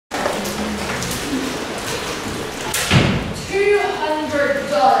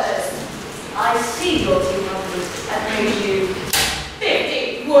I see your 200 and made you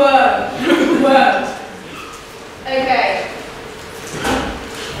 50 worms. Okay.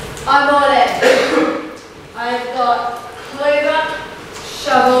 I'm on it. I've got clover,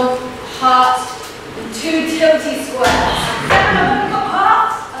 shovel, heart, and 2 tilty squares. I've only got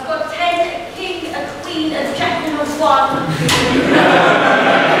hearts. I've got 10, a king, a queen, a jack, and a 1.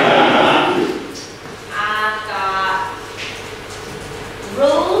 I've got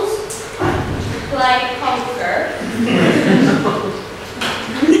rules, play, conquer,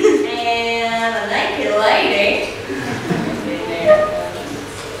 and a naked lady.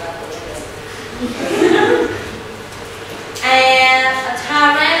 And a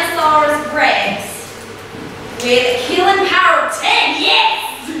Tyrannosaurus Rex with a killing power of 10. Yes!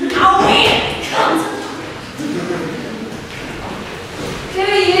 I'll win! Who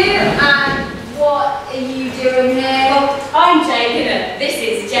are you and what are you doing here? Well, I'm Jane and this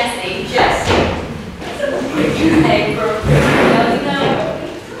is Jessie. Jessie. That's a good name for a pretty girl,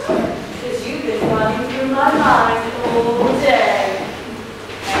 because you've been running through my mind all day.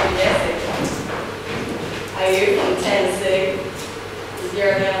 Hey Jessie. Are you from Tennessee? Because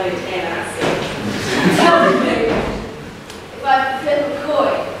you're the only 10 I see. Tell me, if I flip a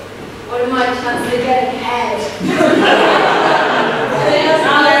coin, what are my chances of getting head? There's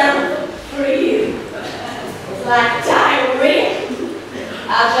none for you. It's like diarrhea.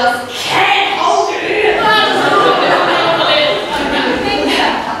 I just can't hold it in.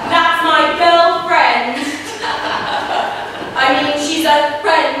 That's my girlfriend. I mean, she's a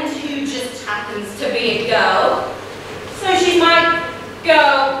friend who just happens to be a girl. So she's my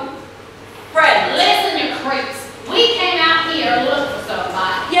girlfriend. Listen, you creeps. We came out here to look for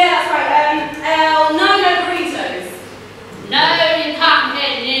somebody. Yeah, that's right. No burritos. No, you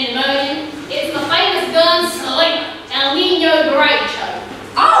cotton-headed Indemonian. It's the famous gun-slinger, El Nino Derecho.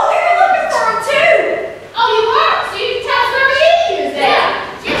 Oh, we were looking for him too. Oh, you were? So you can tell us where he is then?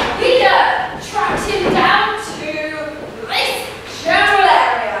 Yeah. We tracked him down to this general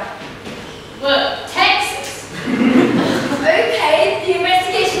area. What, Texas? Okay, the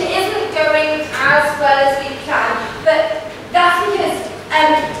investigation isn't going as well as we planned, but that's because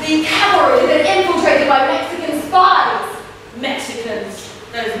the cavalry have been infiltrated by Mexican spies. Mexicans,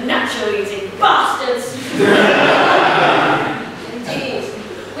 those natural-eating bastards. Indeed,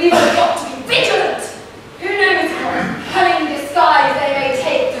 we've got to be vigilant. Who knows what cunning disguise they may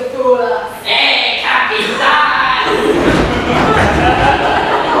take to fool us? Hey, Capitan!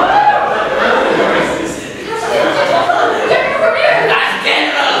 That's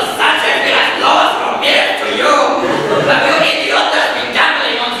General Sanchez de las Loas from here to you. Have you idiots been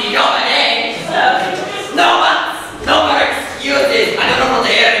gambling on the human age? No more excuses. I don't want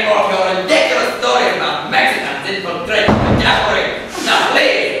to hear any more of your ridiculous stories about Mexicans infiltrating the cavalry. Now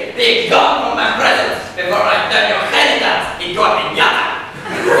please, be gone from my presence before I turn your genitals into a piñata.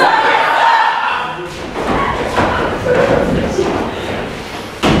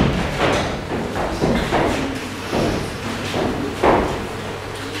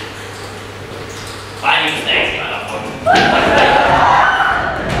 Finding snakes, motherfucker.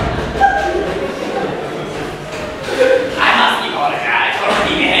 I must apologize for the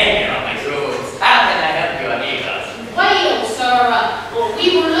behavior of my troops. How can I help you, amigos? Well, sir, we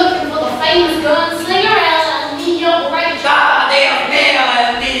were looking for the famous gunslinger, El Nino Derecho. Ah, Dios mío,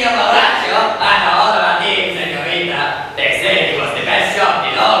 El Nino Derecho. I know all about him, señorita. They say he was the best shot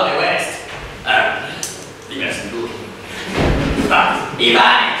in all the West. The best looking. But he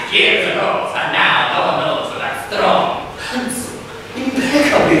vanished years ago, and now no one knows what that strong, handsome,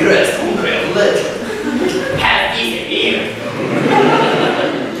 impeccably dressed hombre of legend has disappeared.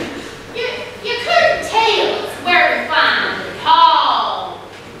 You couldn't tell us where to find a tall,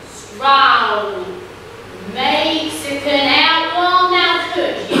 strong, Mexican outlaw, now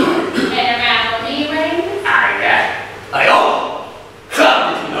could you? And around on me, Raymond? I know. How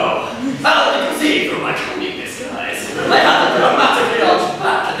did you know? How did you see through my cunning disguise? I had a dramatically out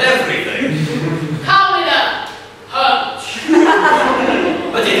back and everything. Call it a hunch.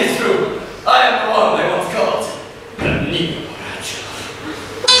 But it is true. I am the one they once called the Nino Derecho.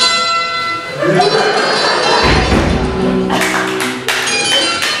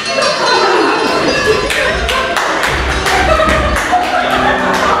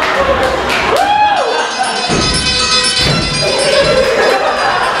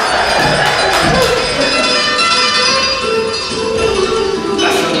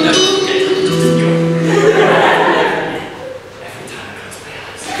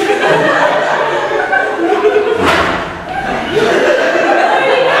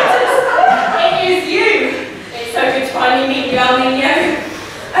 It is you.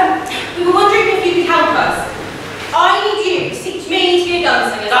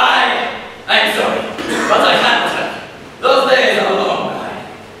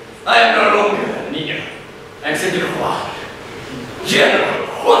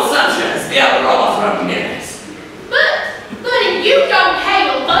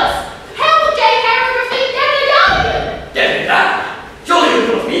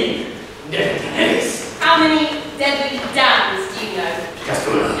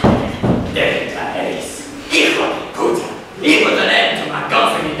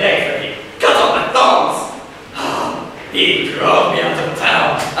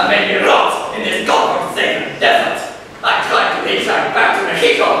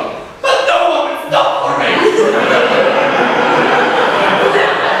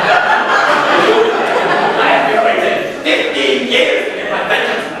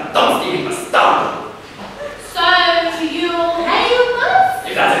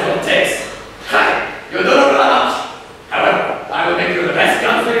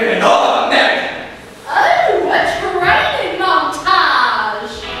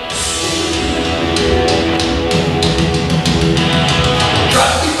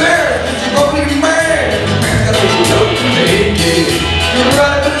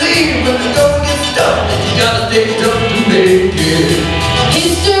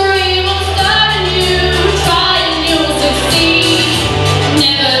 Mr.